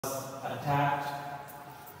attacked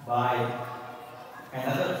by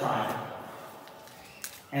another tribe.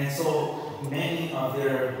 And so many of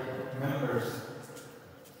their members,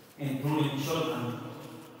 including children,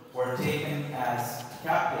 were taken as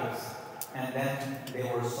captives, and then they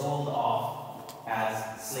were sold off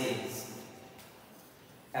as slaves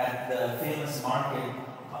at the famous market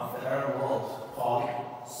of the Arab world called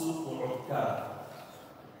Souq al-Ukkad.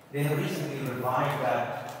 They have recently revived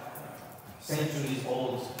that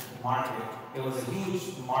centuries-old market. It was a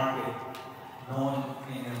huge market known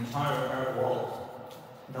in the entire Arab world,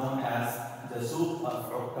 known as the Souq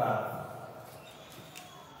al-Ukkad.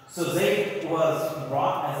 So Zayd was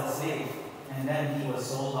brought as a slave, and then he was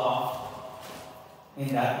sold off in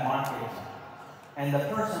that market. And the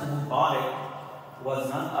person who bought it was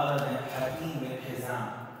none other than Zayd bin Harith.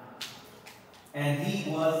 And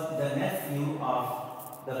he was the nephew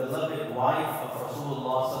of the beloved wife of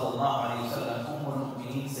Rasulullah sallallahu alayhi wa sallam,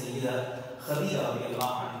 al-Mu'mineen Sayyida Khadija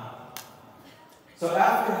radiallahu anha. So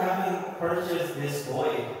after having purchased this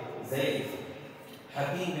boy, Zayd,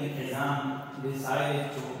 Zayd bin Harith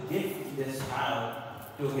decided to give this child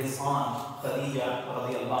to his aunt Khadija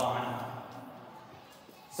radiallahu anha.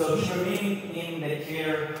 So he remained in the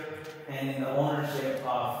care and in the ownership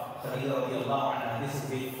of Khadija radiallahu anha. This is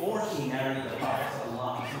before she married the Prophet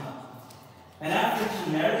sallallahu alaihi wasallam. And after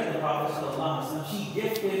she married the Prophet sallallahu alaihi wasallam, she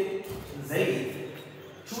gifted Zayd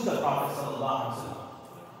to the Prophet sallallahu alaihi wasallam.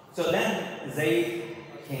 So then Zayd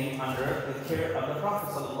came under the care of the Prophet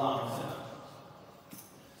sallallahu alaihi wasallam.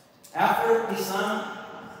 After Islam,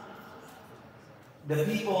 the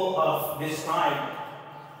people of this tribe,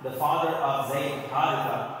 the father of Zayd,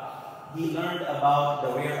 Haritha, he learned about the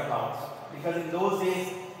whereabouts. Because in those days,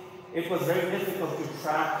 it was very difficult to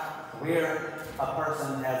track where a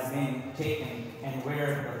person has been taken and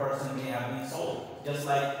where the person may have been sold. Just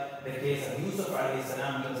like the case of Yusuf alayhi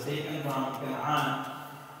salam, he was taken from Canaan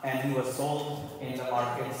and he was sold in the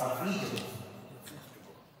markets of Egypt.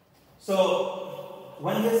 So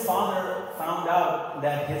when his father found out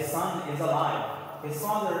that his son is alive, his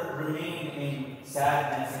father remained in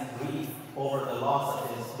sadness and grief over the loss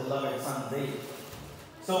of his beloved son Zayd.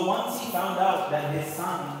 So once he found out that his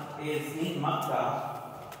son is in Makkah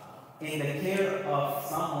in the care of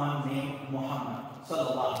someone named Muhammad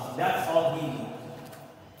sallallahu alaihi wasallam, that's all he knew.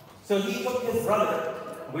 So he took his brother,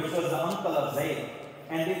 which was the uncle of Zayd,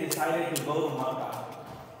 and they decided to go to Makkah.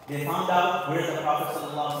 They found out where the Prophet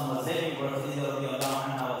sallallahu alaihi wasallam was living, where Khadija radiallahu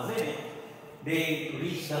anha was living. They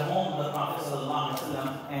reached the home of the Prophet sallallahu alaihi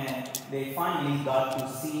wasallam, and they finally got to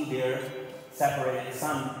see their separated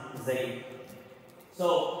son Zayd.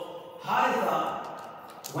 So Haritha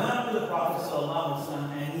went up to the Prophet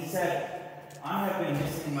ﷺ and he said, I have been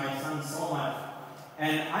missing my son so much,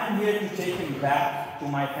 and I'm here to take him back to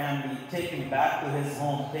my family, take him back to his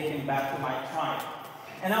home, take him back to my tribe.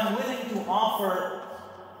 And I'm willing to offer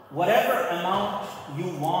whatever amount you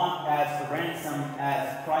want as ransom,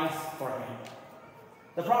 as price for him.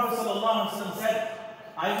 The Prophet ﷺ said,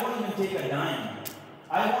 I won't even take a dime.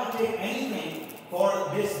 I won't take anything for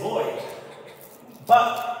this boy.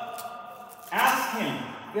 But ask him,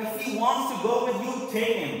 if he wants to go with you,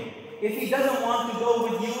 take him. If he doesn't want to go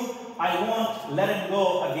with you, I won't let him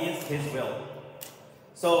go against his will.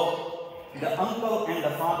 So the uncle and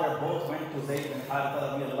the father both went to Zayd bin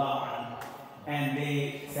Harith and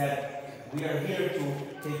they said, we are here to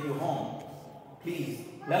take you home. Please,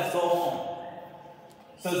 let's go home.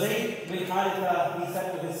 So Zayd bin Harith, he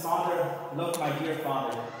said to his father, look, my dear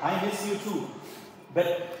father, I miss you too.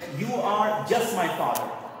 But you are just my father,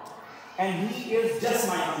 and he is just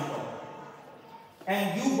my uncle.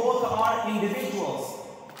 And you both are individuals.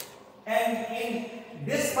 And in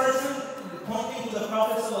this person, pointing to the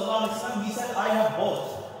Prophet ﷺ, he said, I have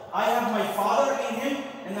both. I have my father in him,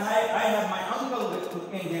 and I have my uncle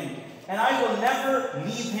in him. And I will never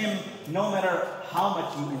leave him, no matter how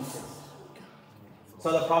much you insist.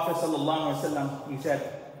 So the Prophet ﷺ, he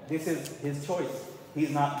said, this is his choice.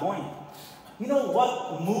 He's not going. You know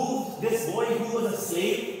what moved this boy who was a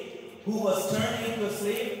slave, who was turned into a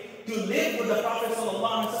slave, to live with the Prophet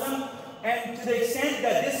ﷺ, and to the extent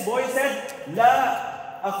that this boy said,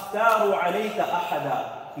 La akhtaru alayka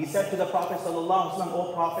ahada. He said to the Prophet ﷺ,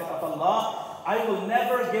 O Prophet of Allah, I will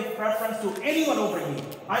never give preference to anyone over you.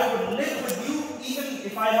 I will live with you even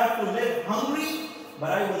if I have to live hungry,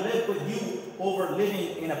 but I will live with you over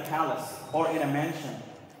living in a palace or in a mansion.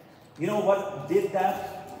 You know what did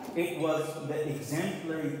that? It was the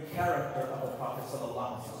exemplary character of the Prophet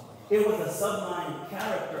ﷺ. It was the sublime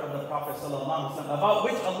character of the Prophet ﷺ, about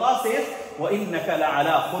which Allah says, وَإِنَّكَ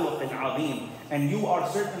لَعَلَىٰ خُلُقٍ عَظِيمٍ. And you are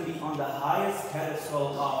certainly on the highest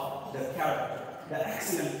pedestal of the character, the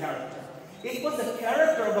excellent character. It was the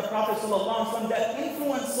character of the Prophet ﷺ that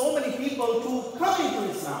influenced so many people to come into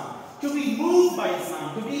Islam, to be moved by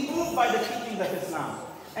Islam, to be moved by the teachings of Islam.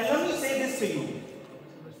 And let me say this to you.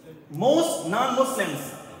 Most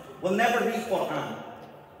non-Muslims will never read Quran.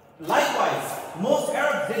 Likewise, most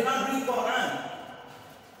Arabs did not read Quran.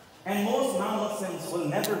 And most non-Muslims will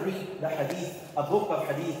never read the hadith, a book of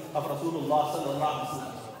hadith of Rasulullah sallallahu alaihi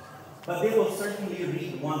wasallam. But they will certainly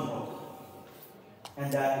read one book.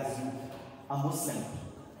 And that is you, a Muslim.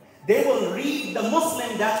 They will read the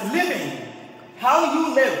Muslim that's living, how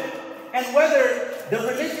you live, and whether the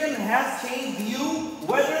religion has changed you,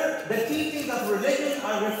 whether the teachings of religion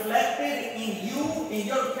are reflected in you, in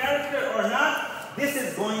your character or not. This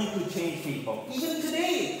is going to change people. Even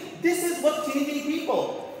today, this is what's changing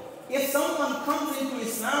people. If someone comes into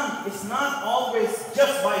Islam, it's not always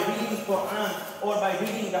just by reading Quran or by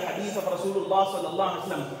reading the hadith of Rasulullah sallallahu alaihi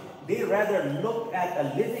wasallam. They rather look at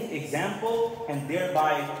a living example, and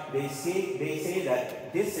thereby they say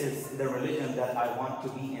that this is the religion that I want to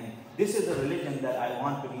be in. This is the religion that I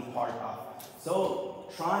want to be part of. So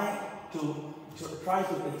try to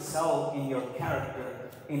excel in your character,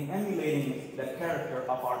 in emulating the character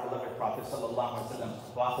of our beloved Prophet sallallahu alaihi wasallam.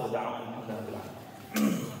 Wa akhiru da'wana alhamdulillah.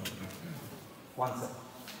 One second.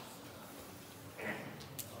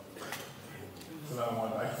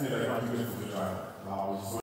 I can say that I'm good for the driver.